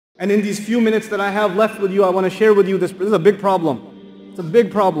And in these few minutes that I have left with you, I want to share with you this. This is a big problem. It's a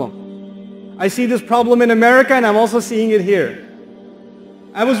big problem. I see this problem in America, and I'm also seeing it here.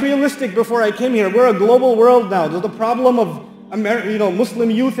 I was realistic before I came here. We're a global world now. The problem of Muslim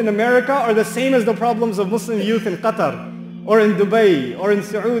youth in America are the same as the problems of Muslim youth in Qatar, or in Dubai, or in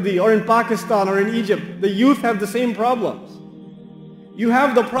Saudi, or in Pakistan, or in Egypt. The youth have the same problems. You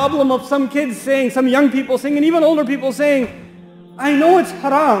have the problem of some kids saying, some young people saying, and even older people saying, I know it's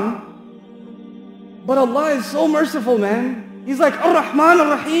haram, but Allah is so merciful, man. He's like Ar-Rahman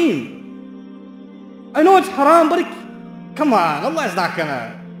Ar-Rahim. I know it's haram, but come on, Allah is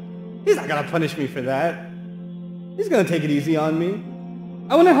He's not gonna punish me for that. He's gonna take it easy on me.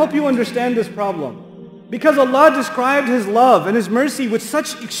 I want to help you understand this problem. Because Allah described His love and His mercy with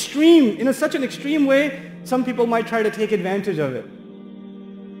such an extreme way, some people might try to take advantage of it.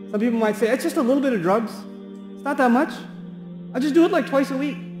 Some people might say, it's just a little bit of drugs. It's not that much. I just do it like twice a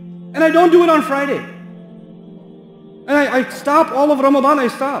week. And I don't do it on Friday. And I stop all of Ramadan, I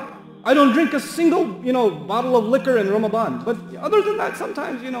stop. I don't drink a single, bottle of liquor in Ramadan. But other than that,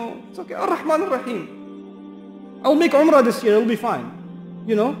 sometimes, it's okay. Ar-Rahman Ar-Rahim. I'll make Umrah this year, it'll be fine.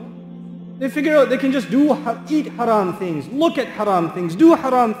 They figure out they can just eat haram things, look at haram things, do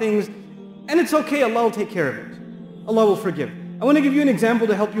haram things, and it's okay, Allah will take care of it. Allah will forgive. I want to give you an example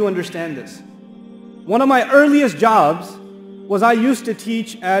to help you understand this. One of my earliest jobs was I used to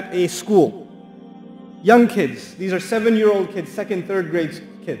teach at a school. Young kids. These are 7-year-old kids, 2nd, 3rd grade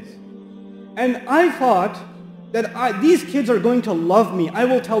kids. And I thought that these kids are going to love me. I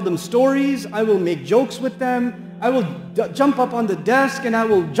will tell them stories. I will make jokes with them. I will jump up on the desk and I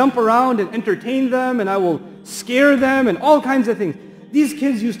will jump around and entertain them and I will scare them and all kinds of things. These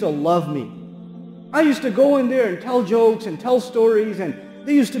kids used to love me. I used to go in there and tell jokes and tell stories, and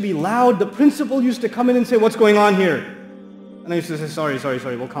they used to be loud. The principal used to come in and say, what's going on here? And I used to say,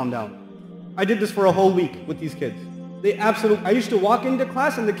 sorry, we'll calm down. I did this for a whole week with these kids. I used to walk into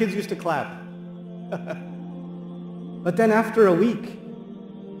class and the kids used to clap. But then after a week,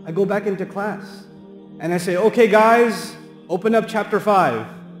 I go back into class and I say, okay guys, open up chapter 5.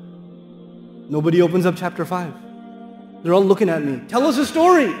 Nobody opens up chapter 5. They're all looking at me. Tell us a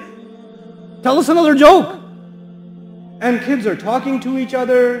story. Tell us another joke. And kids are talking to each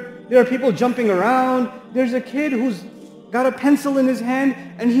other. There are people jumping around. There's a kid who's got a pencil in his hand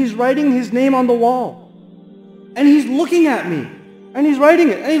and he's writing his name on the wall. And he's looking at me and he's writing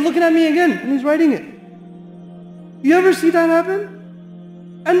it. And he's looking at me again and he's writing it. You ever see that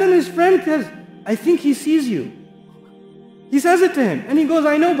happen? And then his friend says, I think he sees you. He says it to him and he goes,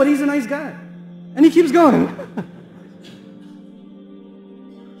 I know, but he's a nice guy. And he keeps going.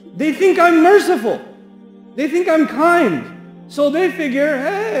 They think I'm merciful. They think I'm kind. So they figure,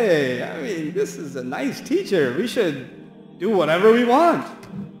 hey, this is a nice teacher. We should do whatever we want.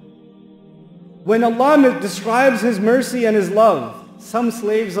 When Allah describes His mercy and His love, some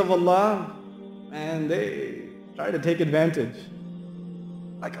slaves of Allah, and they try to take advantage.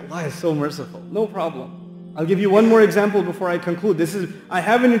 Like, Allah is so merciful. No problem. I'll give you one more example before I conclude. I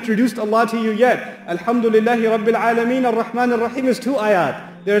haven't introduced Allah to you yet. Alhamdulillahi Rabbil Alameen Ar-Rahman Ar-Rahim is 2 ayat.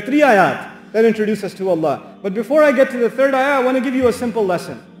 There are 3 ayat that introduce us to Allah. But before I get to the 3rd ayah, I want to give you a simple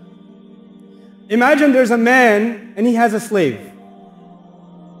lesson. Imagine there's a man and he has a slave.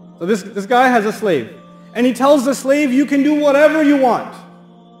 So this guy has a slave. And he tells the slave, you can do whatever you want.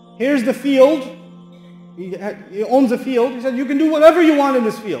 Here's the field. He owns a field. He said, you can do whatever you want in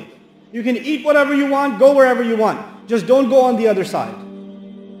this field. You can eat whatever you want, go wherever you want. Just don't go on the other side.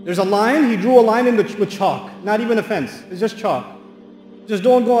 There's a line. He drew a line with chalk. Not even a fence. It's just chalk. Just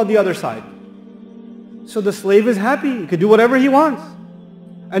don't go on the other side. So the slave is happy. He could do whatever he wants.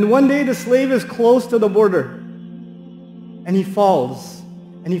 And one day the slave is close to the border. And he falls.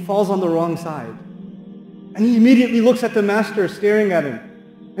 And he falls on the wrong side. And he immediately looks at the master staring at him.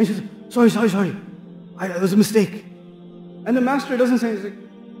 And he says, sorry. It was a mistake. And the master doesn't say anything.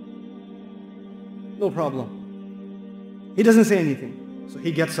 No problem. He doesn't say anything. So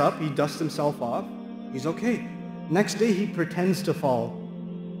he gets up, he dusts himself off. He's okay. Next day he pretends to fall.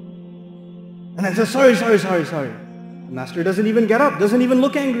 And I says, sorry. The master doesn't even get up, doesn't even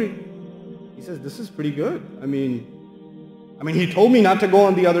look angry. He says, this is pretty good. I mean, he told me not to go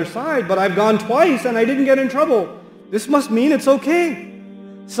on the other side, but I've gone twice and I didn't get in trouble. This must mean it's okay.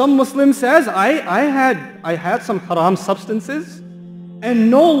 Some Muslim says, I had some haram substances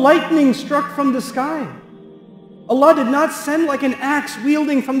and no lightning struck from the sky. Allah did not send like an axe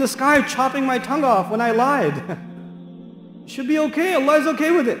wielding from the sky, chopping my tongue off when I lied. It should be okay. Allah is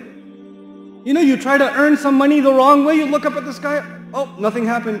okay with it. You try to earn some money the wrong way, you look up at the sky, oh, nothing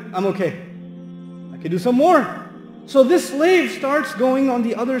happened, I'm okay. I can do some more. So this slave starts going on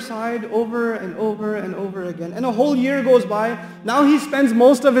the other side over and over and over again. And a whole year goes by. Now he spends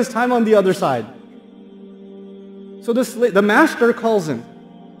most of his time on the other side. So the master calls him.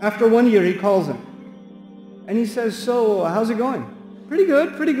 After 1 year, he calls him. And he says, so how's it going? Pretty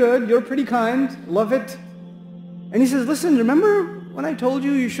good, pretty good. You're pretty kind. Love it. And he says, listen, remember when I told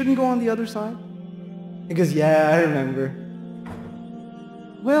you you shouldn't go on the other side? He goes, yeah, I remember.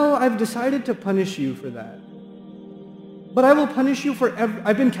 Well, I've decided to punish you for that. But I will punish you for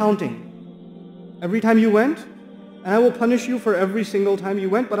I've been counting. Every time you went, and I will punish you for every single time you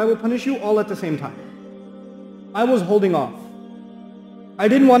went, but I will punish you all at the same time. I was holding off. I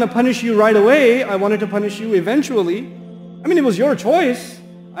didn't want to punish you right away. I wanted to punish you eventually. I mean, it was your choice.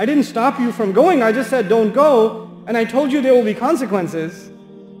 I didn't stop you from going. I just said, don't go. And I told you there will be consequences.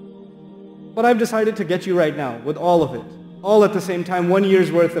 But I've decided to get you right now with all of it. All at the same time, 1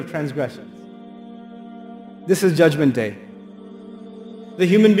 year's worth of transgressions. This is Judgment Day. The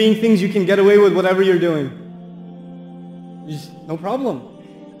human being thinks you can get away with whatever you're doing. No problem.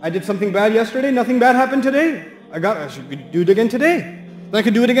 I did something bad yesterday, nothing bad happened today. I should do it again today. Then I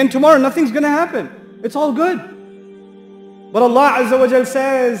could do it again tomorrow, nothing's going to happen. It's all good. But Allah Azza wa Jal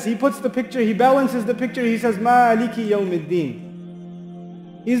says, He puts the picture, He balances the picture, He says, Maliki yawmiddin.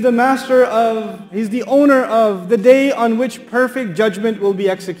 He's the master of, He's the owner of the day on which perfect judgment will be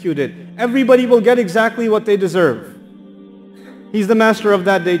executed. Everybody will get exactly what they deserve. He's the master of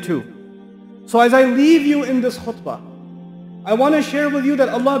that day too. So as I leave you in this khutbah, I want to share with you that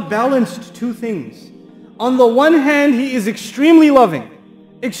Allah balanced two things. On the one hand, He is extremely loving,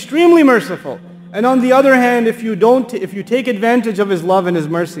 extremely merciful. And on the other hand, if you take advantage of His love and His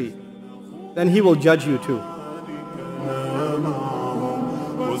mercy, then He will judge you too.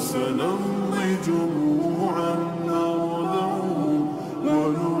 وسنمضي جموعا نغدو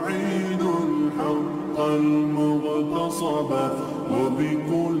ونعيد الحق المغتصب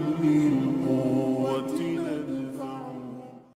وبكل